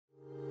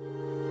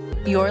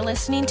You're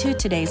listening to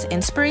today's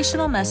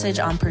inspirational message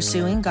on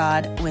Pursuing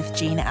God with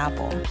Gene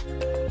Apple.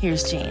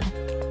 Here's Gene.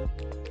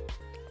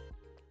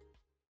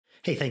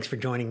 Hey, thanks for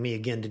joining me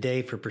again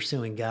today for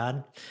Pursuing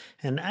God.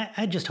 And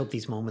I just hope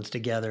these moments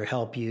together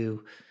help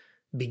you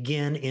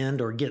begin,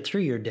 end, or get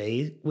through your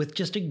day with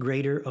just a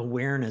greater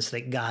awareness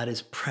that God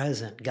is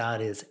present,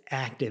 God is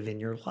active in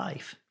your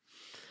life.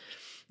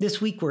 This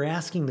week, we're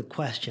asking the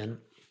question,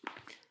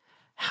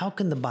 how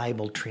can the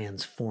Bible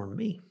transform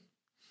me?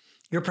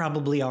 You're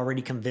probably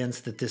already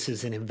convinced that this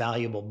is an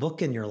invaluable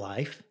book in your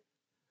life,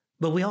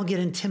 but we all get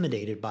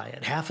intimidated by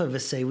it. Half of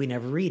us say we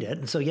never read it.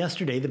 And so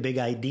yesterday, the big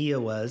idea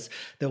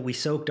that we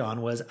soaked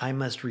on was I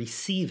must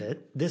receive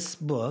it, this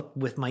book,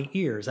 with my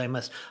ears. I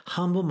must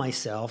humble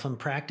myself and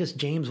practice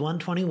James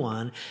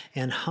 1:21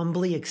 and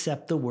humbly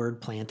accept the word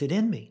planted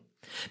in me.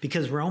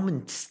 Because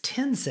Romans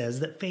 10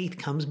 says that faith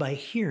comes by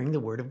hearing the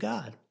word of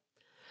God.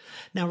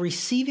 Now,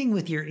 receiving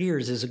with your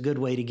ears is a good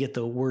way to get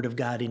the word of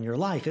God in your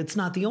life. It's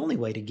not the only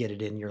way to get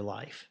it in your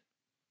life.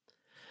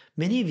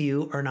 Many of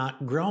you are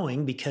not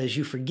growing because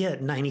you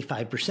forget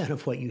 95%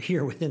 of what you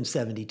hear within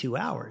 72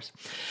 hours.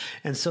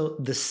 And so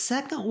the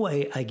second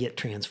way I get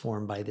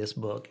transformed by this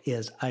book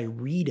is I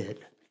read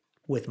it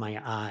with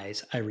my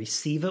eyes. I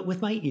receive it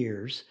with my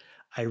ears.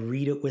 I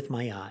read it with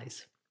my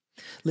eyes.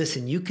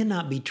 Listen, you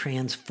cannot be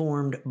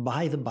transformed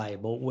by the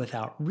Bible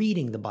without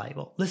reading the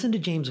Bible. Listen to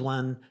James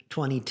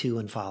 1:22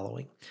 and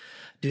following.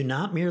 Do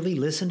not merely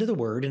listen to the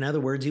word. In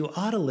other words, you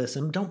ought to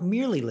listen. Don't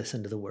merely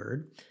listen to the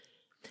word.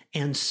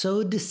 And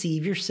so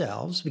deceive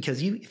yourselves,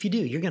 because if you do,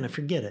 you're going to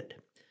forget it.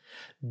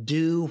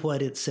 Do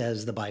what it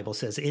says, the Bible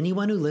says.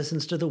 Anyone who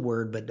listens to the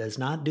word but does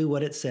not do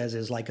what it says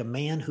is like a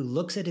man who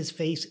looks at his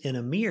face in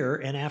a mirror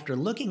and after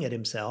looking at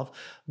himself,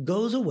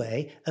 goes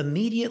away,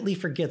 immediately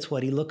forgets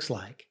what he looks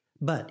like.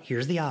 But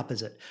here's the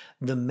opposite.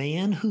 The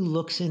man who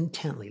looks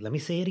intently, let me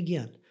say it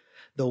again,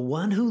 the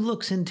one who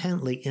looks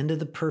intently into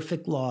the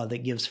perfect law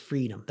that gives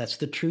freedom, that's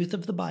the truth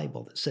of the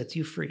Bible that sets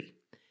you free,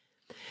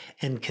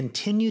 and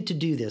continue to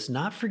do this,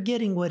 not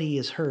forgetting what he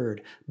has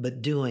heard,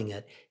 but doing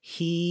it,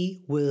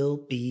 he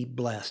will be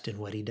blessed in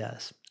what he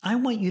does. I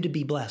want you to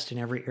be blessed in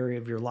every area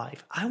of your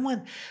life. I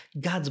want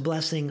God's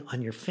blessing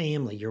on your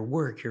family, your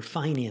work, your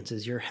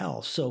finances, your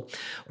health. So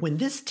when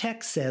this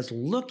text says,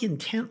 look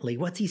intently,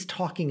 what's he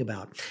talking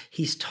about?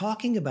 He's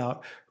talking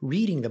about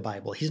reading the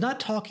Bible. He's not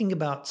talking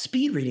about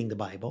speed reading the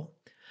Bible.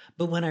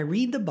 But when I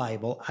read the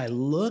Bible, I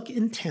look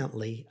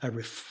intently, I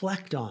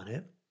reflect on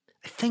it,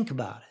 I think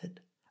about it,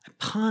 I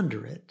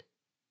ponder it,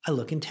 I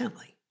look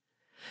intently.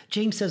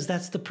 James says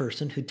that's the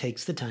person who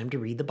takes the time to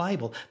read the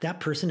Bible. That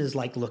person is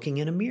like looking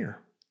in a mirror.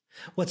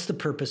 What's the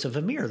purpose of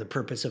a mirror? The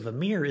purpose of a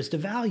mirror is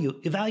to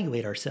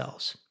evaluate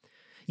ourselves.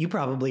 You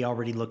probably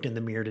already looked in the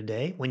mirror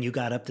today. When you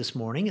got up this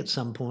morning, at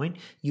some point,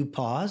 you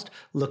paused,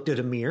 looked at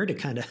a mirror to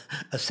kind of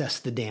assess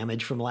the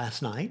damage from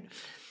last night.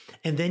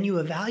 And then you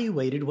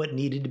evaluated what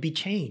needed to be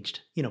changed.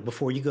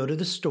 Before you go to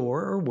the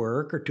store or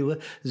work or to a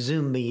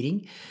Zoom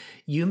meeting,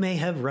 you may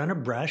have run a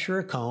brush or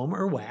a comb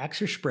or wax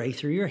or spray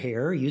through your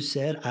hair. Or you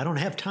said, I don't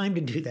have time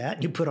to do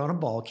that. You put on a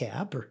ball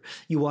cap, or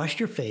you washed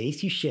your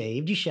face, you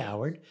shaved, you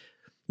showered.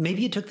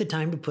 Maybe you took the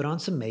time to put on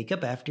some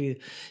makeup after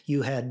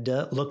you had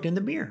looked in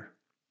the mirror.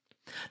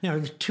 Now,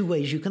 there's two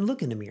ways you can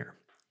look in the mirror.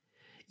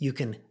 You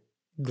can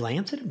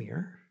glance at a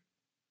mirror,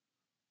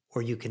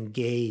 or you can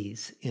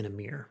gaze in a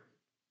mirror.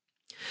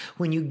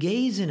 When you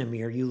gaze in a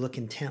mirror, you look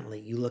intently,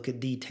 you look at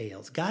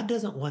details. God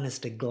doesn't want us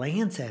to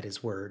glance at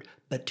his word,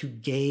 but to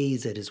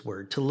gaze at his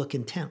word, to look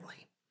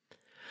intently.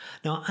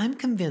 Now, I'm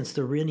convinced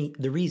the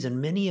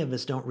reason many of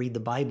us don't read the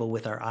Bible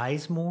with our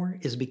eyes more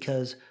is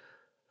because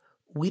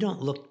we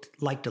don't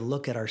like to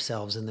look at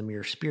ourselves in the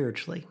mirror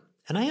spiritually.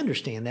 And I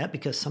understand that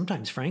because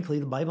sometimes, frankly,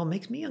 the Bible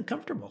makes me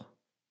uncomfortable.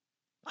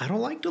 I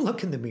don't like to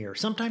look in the mirror.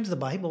 Sometimes the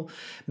Bible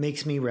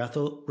makes me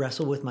wrestle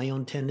with my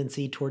own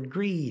tendency toward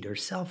greed or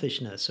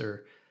selfishness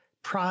or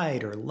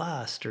pride or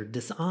lust or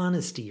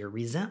dishonesty or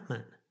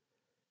resentment.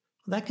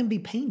 That can be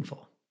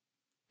painful.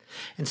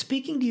 And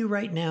speaking to you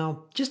right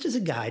now, just as a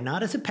guy,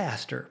 not as a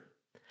pastor,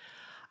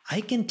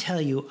 I can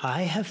tell you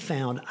I have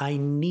found I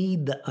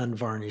need the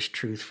unvarnished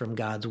truth from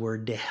God's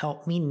word to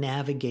help me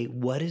navigate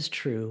what is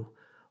true,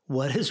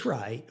 what is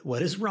right,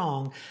 what is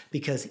wrong,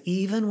 because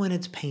even when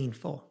it's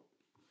painful,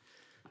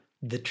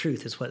 the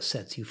truth is what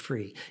sets you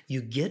free.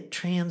 You get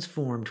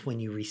transformed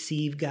when you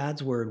receive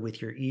God's word with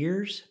your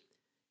ears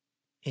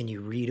and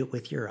you read it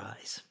with your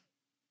eyes.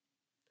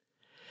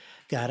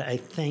 God, I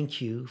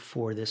thank you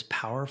for this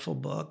powerful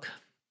book,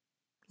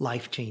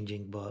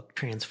 life-changing book,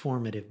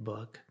 transformative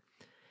book.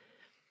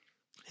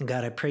 And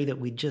God, I pray that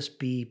we just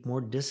be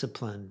more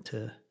disciplined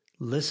to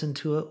listen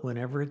to it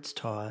whenever it's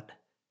taught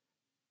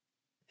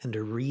and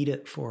to read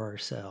it for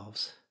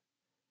ourselves,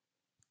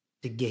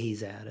 to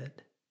gaze at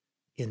it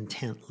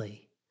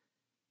intently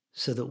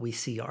so that we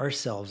see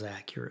ourselves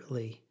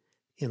accurately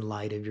in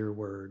light of your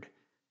word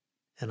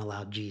and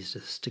allow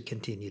Jesus to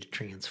continue to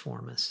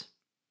transform us.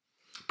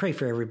 Pray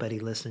for everybody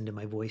listening to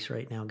my voice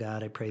right now,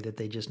 God. I pray that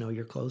they just know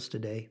you're close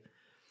today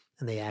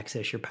and they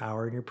access your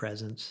power and your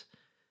presence.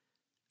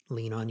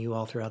 lean on you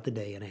all throughout the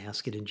day, and I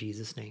ask it in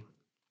Jesus' name.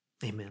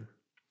 Amen.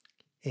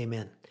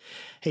 Amen.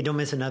 Hey, don't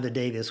miss another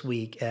day this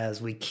week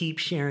as we keep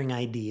sharing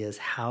ideas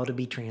how to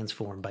be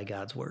transformed by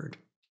God's Word.